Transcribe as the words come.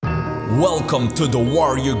Welcome to the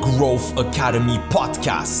Warrior Growth Academy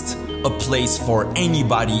podcast, a place for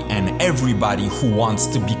anybody and everybody who wants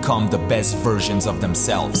to become the best versions of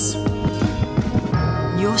themselves.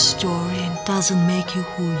 Your story doesn't make you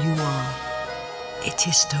who you are. It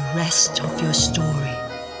is the rest of your story,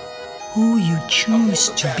 who you choose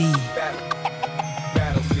to be.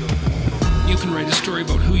 You can write a story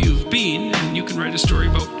about who you've been, and you can write a story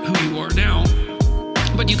about who you are now.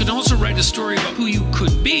 But you can also write a story about who you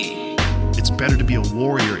could be. It's better to be a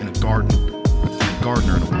warrior in a garden than a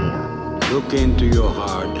gardener in a war. Look into your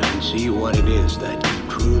heart and see what it is that you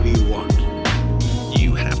truly want.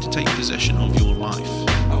 You have to take possession of your life.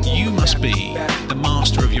 You must be the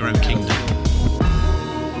master of your own kingdom.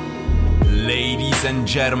 Ladies and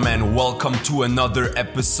gentlemen, welcome to another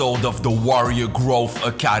episode of the Warrior Growth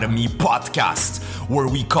Academy podcast, where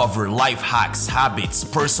we cover life hacks, habits,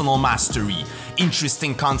 personal mastery,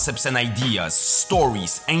 interesting concepts and ideas,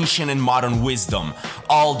 stories, ancient and modern wisdom,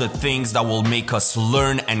 all the things that will make us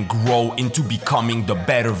learn and grow into becoming the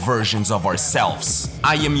better versions of ourselves.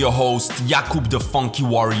 I am your host, Jakub the Funky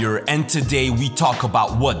Warrior, and today we talk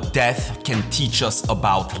about what death can teach us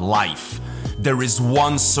about life. There is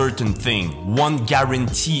one certain thing, one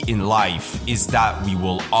guarantee in life is that we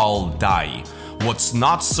will all die. What's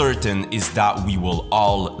not certain is that we will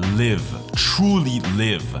all live, truly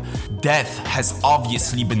live. Death has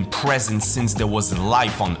obviously been present since there was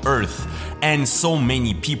life on Earth, and so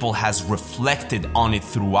many people has reflected on it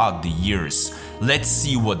throughout the years. Let's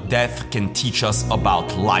see what death can teach us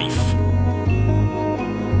about life.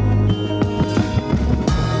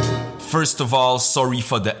 First of all, sorry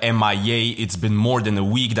for the MIA. It's been more than a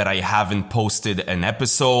week that I haven't posted an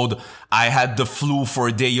episode. I had the flu for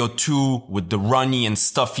a day or two with the runny and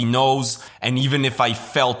stuffy nose. And even if I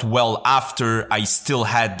felt well after, I still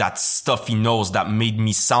had that stuffy nose that made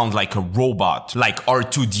me sound like a robot, like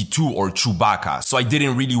R2-D2 or Chewbacca. So I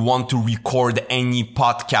didn't really want to record any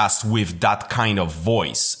podcast with that kind of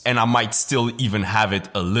voice. And I might still even have it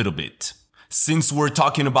a little bit. Since we're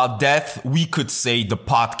talking about death, we could say the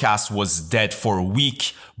podcast was dead for a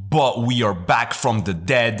week, but we are back from the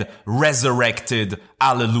dead, resurrected,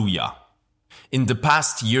 hallelujah. In the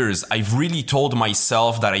past years, I've really told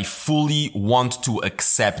myself that I fully want to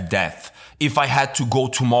accept death. If I had to go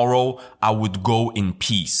tomorrow, I would go in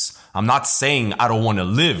peace. I'm not saying I don't want to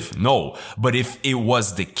live, no, but if it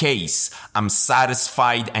was the case, I'm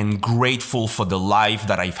satisfied and grateful for the life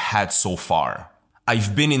that I've had so far.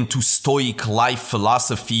 I've been into Stoic life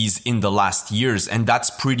philosophies in the last years, and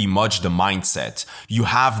that's pretty much the mindset. You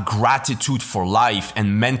have gratitude for life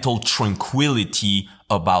and mental tranquility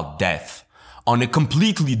about death. On a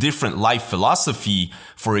completely different life philosophy,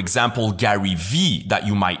 for example, Gary Vee, that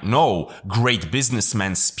you might know, great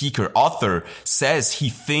businessman, speaker, author, says he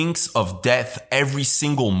thinks of death every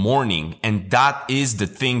single morning, and that is the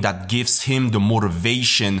thing that gives him the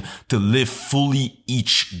motivation to live fully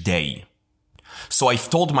each day. So I've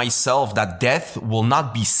told myself that death will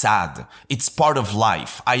not be sad. It's part of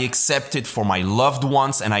life. I accept it for my loved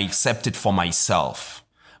ones and I accept it for myself.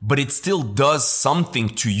 But it still does something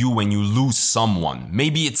to you when you lose someone.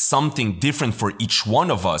 Maybe it's something different for each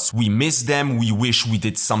one of us. We miss them. We wish we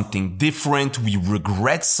did something different. We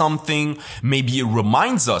regret something. Maybe it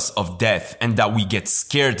reminds us of death and that we get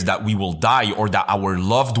scared that we will die or that our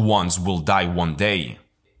loved ones will die one day.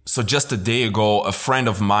 So just a day ago, a friend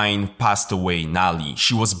of mine passed away, Nali.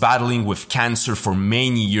 She was battling with cancer for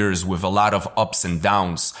many years with a lot of ups and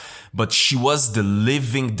downs, but she was the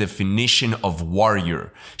living definition of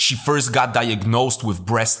warrior. She first got diagnosed with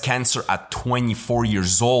breast cancer at 24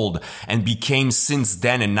 years old and became since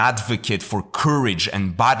then an advocate for courage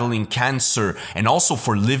and battling cancer and also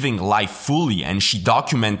for living life fully, and she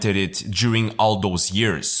documented it during all those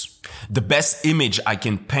years. The best image I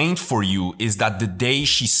can paint for you is that the day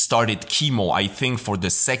she started chemo, I think for the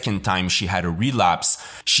second time she had a relapse,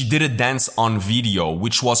 she did a dance on video,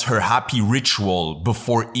 which was her happy ritual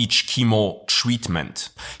before each chemo treatment.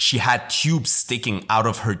 She had tubes sticking out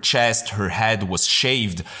of her chest, her head was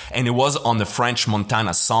shaved, and it was on the French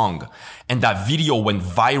Montana song. And that video went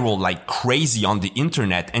viral like crazy on the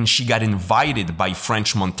internet, and she got invited by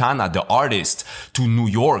French Montana, the artist, to New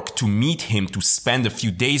York to meet him, to spend a few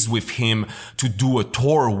days with him, to do a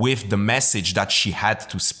tour with the message that she had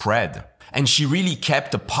to spread. And she really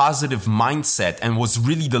kept a positive mindset and was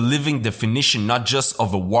really the living definition not just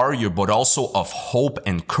of a warrior, but also of hope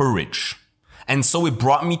and courage. And so it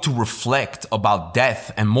brought me to reflect about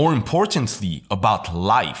death and more importantly, about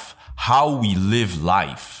life, how we live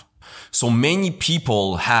life. So many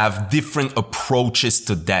people have different approaches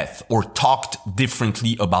to death or talked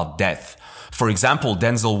differently about death. For example,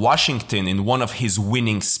 Denzel Washington, in one of his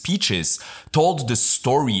winning speeches, told the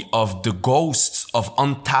story of the ghosts of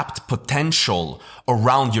untapped potential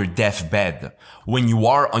around your deathbed. When you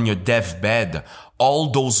are on your deathbed,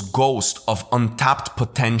 all those ghosts of untapped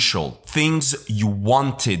potential, things you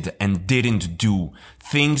wanted and didn't do,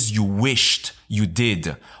 things you wished you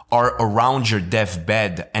did, are around your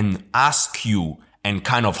deathbed and ask you and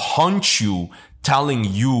kind of haunt you, telling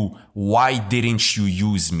you, why didn't you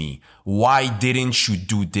use me? Why didn't you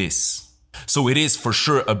do this? So it is for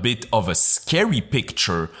sure a bit of a scary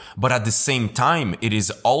picture, but at the same time, it is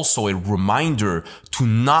also a reminder to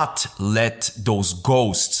not let those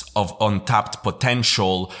ghosts of untapped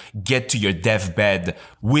potential get to your deathbed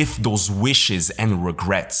with those wishes and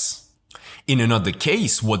regrets. In another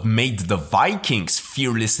case, what made the Vikings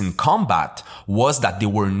fearless in combat was that they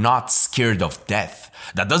were not scared of death.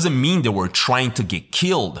 That doesn't mean they were trying to get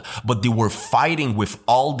killed, but they were fighting with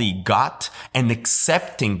all they got and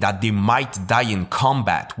accepting that they might die in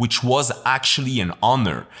combat, which was actually an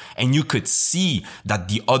honor. And you could see that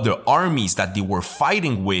the other armies that they were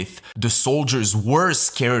fighting with, the soldiers were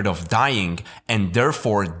scared of dying and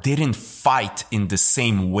therefore didn't fight in the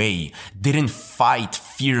same way, didn't fight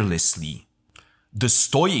fearlessly. The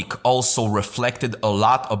Stoic also reflected a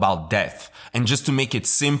lot about death. And just to make it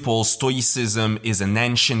simple, Stoicism is an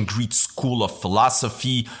ancient Greek school of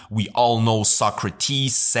philosophy. We all know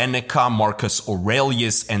Socrates, Seneca, Marcus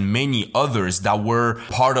Aurelius, and many others that were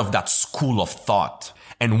part of that school of thought.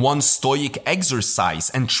 And one Stoic exercise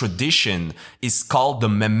and tradition is called the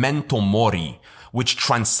memento mori, which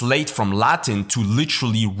translate from Latin to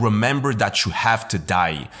literally remember that you have to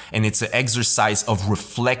die. And it's an exercise of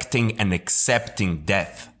reflecting and accepting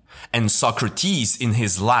death. And Socrates, in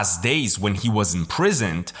his last days when he was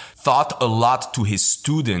imprisoned, thought a lot to his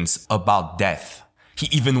students about death. He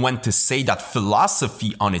even went to say that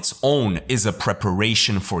philosophy on its own is a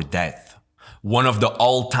preparation for death. One of the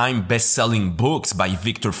all-time best-selling books by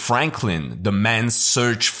Viktor Frankl, The Man's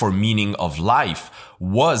Search for Meaning of Life,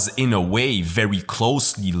 was in a way very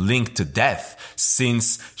closely linked to death,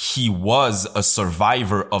 since he was a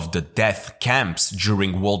survivor of the death camps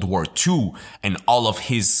during World War II, and all of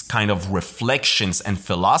his kind of reflections and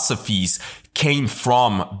philosophies came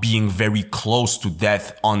from being very close to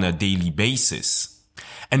death on a daily basis.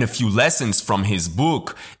 And a few lessons from his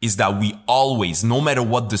book is that we always, no matter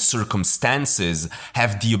what the circumstances,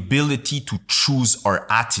 have the ability to choose our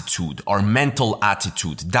attitude, our mental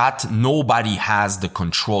attitude, that nobody has the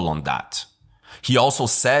control on that. He also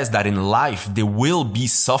says that in life, there will be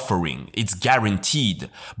suffering. It's guaranteed,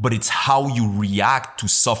 but it's how you react to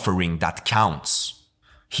suffering that counts.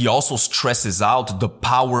 He also stresses out the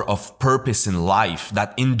power of purpose in life,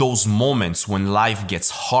 that in those moments when life gets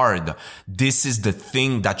hard, this is the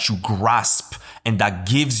thing that you grasp and that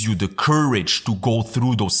gives you the courage to go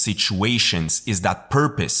through those situations, is that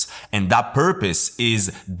purpose. And that purpose is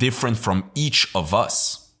different from each of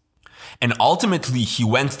us. And ultimately, he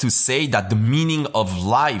went to say that the meaning of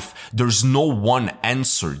life, there's no one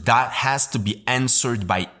answer. That has to be answered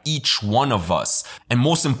by each one of us. And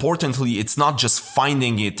most importantly, it's not just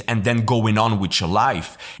finding it and then going on with your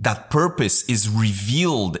life. That purpose is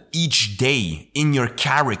revealed each day in your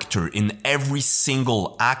character, in every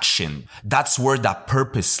single action. That's where that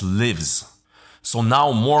purpose lives. So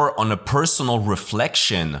now, more on a personal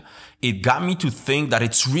reflection, it got me to think that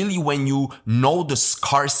it's really when you know the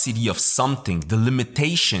scarcity of something, the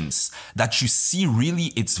limitations, that you see really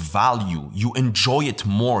its value. You enjoy it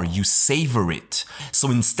more, you savor it. So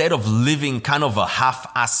instead of living kind of a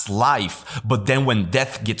half-assed life, but then when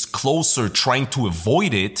death gets closer, trying to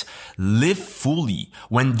avoid it, live fully.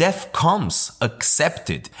 When death comes, accept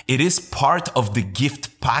it. It is part of the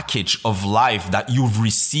gift package of life that you've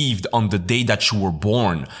received on the day that you were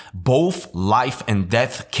born. Both life and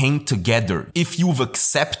death came together. If you've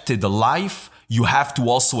accepted life, you have to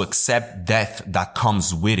also accept death that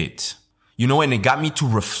comes with it. You know, and it got me to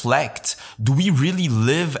reflect, do we really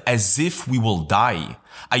live as if we will die?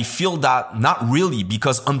 I feel that not really,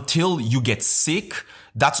 because until you get sick,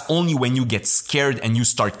 that's only when you get scared and you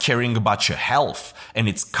start caring about your health. And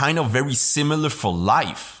it's kind of very similar for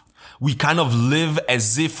life. We kind of live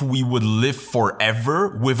as if we would live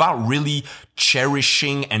forever without really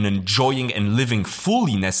cherishing and enjoying and living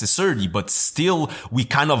fully necessarily, but still we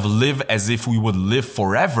kind of live as if we would live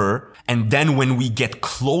forever. And then when we get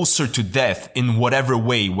closer to death in whatever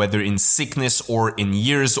way, whether in sickness or in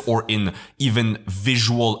years or in even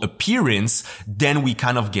visual appearance, then we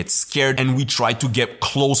kind of get scared and we try to get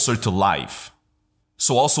closer to life.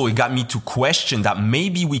 So also it got me to question that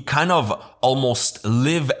maybe we kind of almost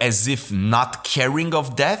live as if not caring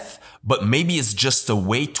of death, But maybe it's just a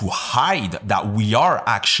way to hide that we are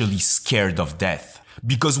actually scared of death.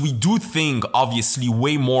 Because we do think, obviously,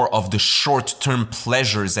 way more of the short-term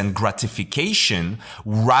pleasures and gratification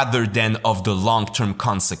rather than of the long-term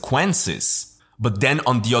consequences. But then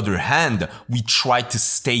on the other hand, we try to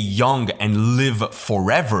stay young and live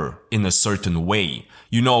forever in a certain way.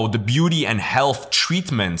 You know, the beauty and health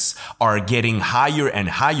treatments are getting higher and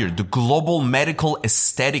higher. The global medical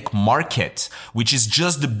aesthetic market, which is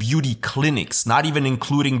just the beauty clinics, not even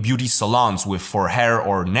including beauty salons for hair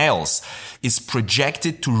or nails, is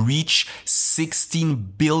projected to reach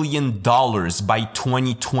 $16 billion by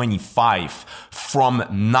 2025 from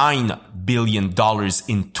 $9 billion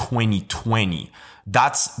in 2020.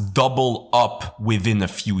 That's double up within a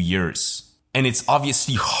few years. And it's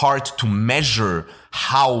obviously hard to measure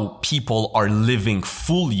how people are living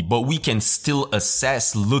fully, but we can still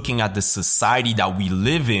assess looking at the society that we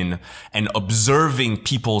live in and observing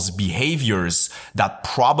people's behaviors that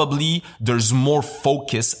probably there's more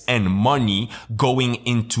focus and money going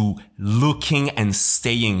into looking and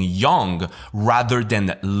staying young rather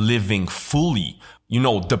than living fully. You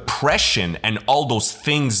know, depression and all those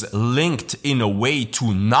things linked in a way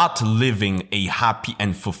to not living a happy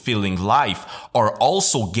and fulfilling life are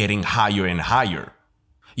also getting higher and higher.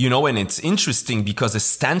 You know, and it's interesting because a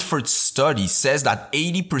Stanford study says that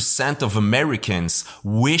 80% of Americans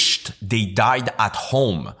wished they died at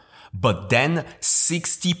home, but then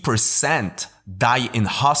 60% die in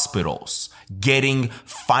hospitals, getting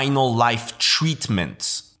final life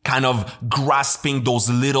treatments. Kind of grasping those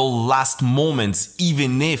little last moments,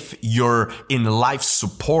 even if you're in life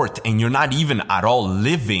support and you're not even at all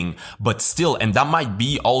living, but still, and that might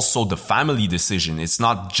be also the family decision. It's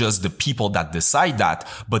not just the people that decide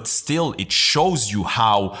that, but still it shows you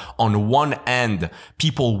how on one end,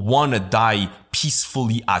 people want to die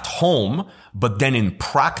peacefully at home, but then in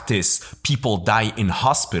practice, people die in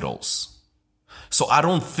hospitals. So I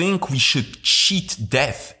don't think we should cheat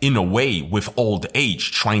death in a way with old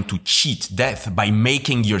age, trying to cheat death by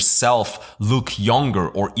making yourself look younger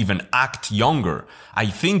or even act younger. I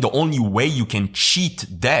think the only way you can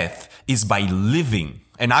cheat death is by living.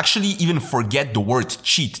 And actually even forget the word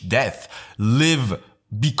cheat death. Live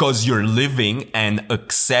because you're living and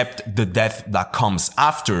accept the death that comes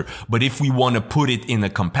after. But if we want to put it in a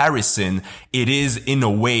comparison, it is in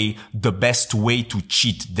a way the best way to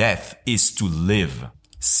cheat death is to live.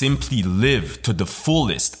 Simply live to the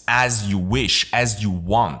fullest as you wish, as you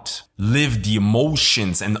want. Live the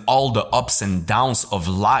emotions and all the ups and downs of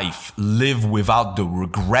life. Live without the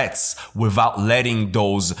regrets, without letting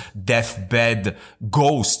those deathbed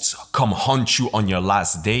ghosts come haunt you on your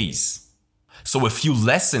last days. So a few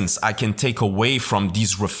lessons I can take away from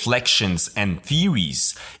these reflections and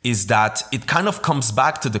theories is that it kind of comes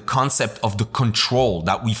back to the concept of the control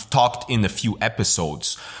that we've talked in a few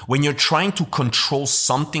episodes. When you're trying to control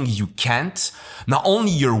something you can't, not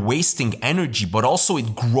only you're wasting energy, but also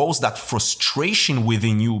it grows that frustration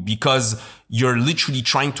within you because you're literally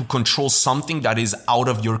trying to control something that is out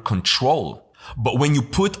of your control. But when you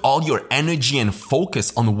put all your energy and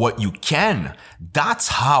focus on what you can, that's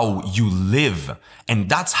how you live. And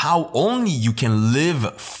that's how only you can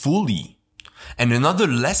live fully. And another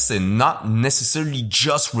lesson, not necessarily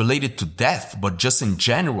just related to death, but just in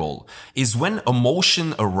general, is when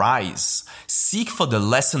emotion arise, seek for the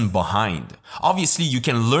lesson behind. Obviously, you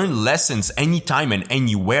can learn lessons anytime and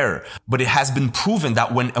anywhere, but it has been proven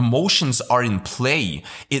that when emotions are in play,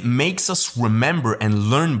 it makes us remember and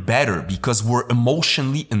learn better because we're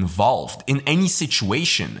emotionally involved in any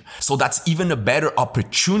situation. So that's even a better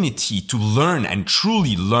opportunity to learn and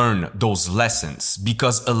truly learn those lessons,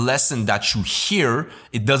 because a lesson that you hear,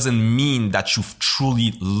 it doesn't mean that you've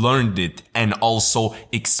truly learned it and also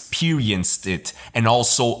experienced it and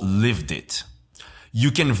also lived it.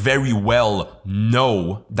 You can very well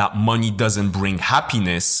know that money doesn't bring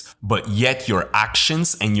happiness, but yet your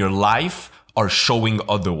actions and your life are showing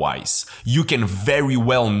otherwise. You can very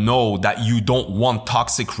well know that you don't want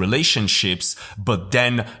toxic relationships, but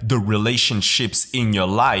then the relationships in your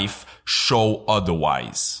life show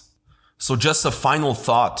otherwise. So just a final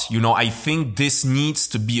thought, I think this needs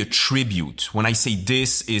to be a tribute. When I say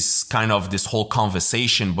this is kind of this whole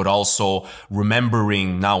conversation, but also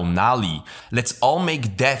remembering now Nali. Let's all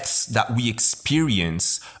make deaths that we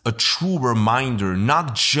experience a true reminder,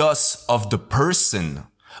 not just of the person,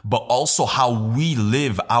 but also how we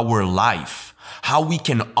live our life, how we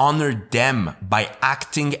can honor them by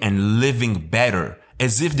acting and living better,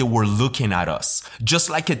 as if they were looking at us. Just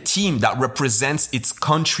like a team that represents its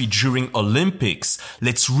country during Olympics,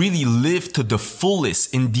 let's really live to the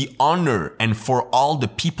fullest in the honor and for all the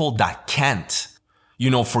people that can't.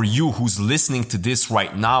 For you who's listening to this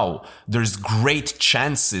right now, there's great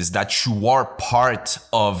chances that you are part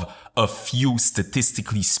of a few,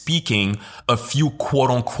 statistically speaking, a few quote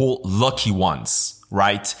unquote lucky ones,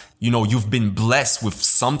 right? You've been blessed with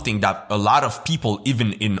something that a lot of people,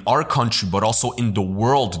 even in our country, but also in the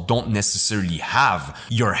world, don't necessarily have.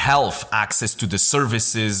 Your health, access to the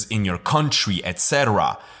services in your country,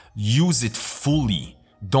 etc. Use it fully.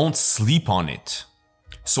 Don't sleep on it.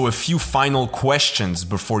 So a few final questions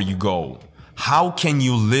before you go. How can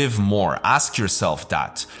you live more? Ask yourself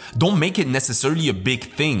that. Don't make it necessarily a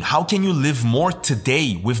big thing. How can you live more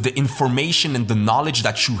today with the information and the knowledge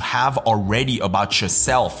that you have already about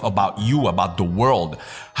yourself, about you, about the world?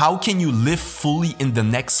 How can you live fully in the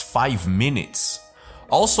next 5 minutes?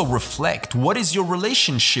 Also reflect, what is your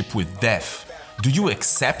relationship with death? Do you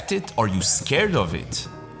accept it? Are you scared of it?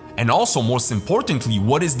 And also, most importantly,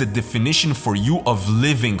 what is the definition for you of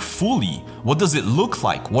living fully? What does it look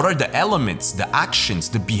like? What are the elements, the actions,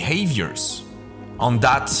 the behaviors? On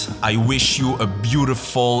that, I wish you a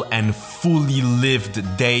beautiful and fully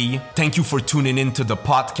lived day. Thank you for tuning into the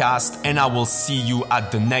podcast, and I will see you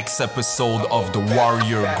at the next episode of the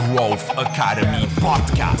Warrior Growth Academy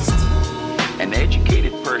podcast. An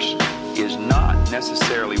educated person is not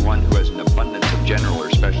necessarily one who has an abundance of general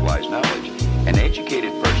or specialized knowledge. An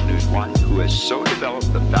educated person is one who has so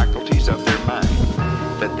developed the faculties of their mind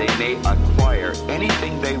that they may acquire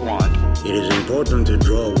anything they want. It is important to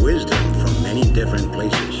draw wisdom from many different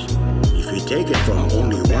places. If you take it from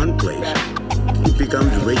only one place, it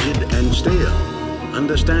becomes rigid and stale.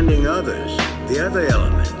 Understanding others, the other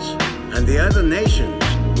elements, and the other nations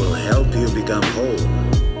will help you become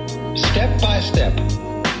whole. Step by step,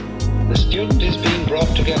 the student is being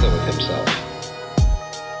brought together with himself,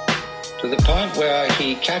 to the point where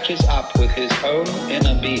he catches up with his own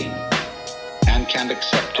inner being and can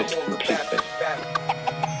accept it completely.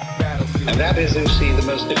 And that is, you see, the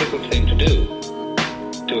most difficult thing to do,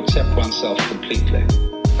 to accept oneself completely.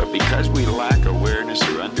 But because we lack awareness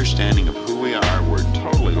or understanding of who we are, we're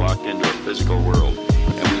totally locked into a physical world,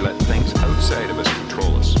 and we let things outside of us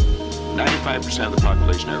control us. 95% of the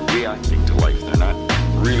population are reacting to life. They're not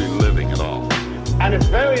really living at all. And it's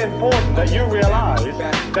very important that you realize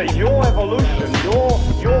that your evolution,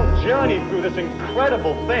 your journey through this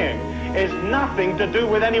incredible thing is nothing to do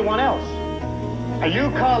with anyone else. And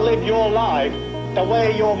you can't live your life the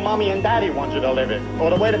way your mommy and daddy want you to live it,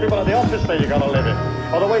 or the way the people at the office say you gotta live it,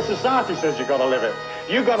 or the way society says you gotta live it.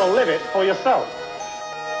 You gotta live it for yourself.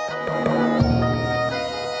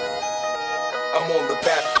 I'm on the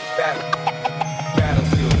back.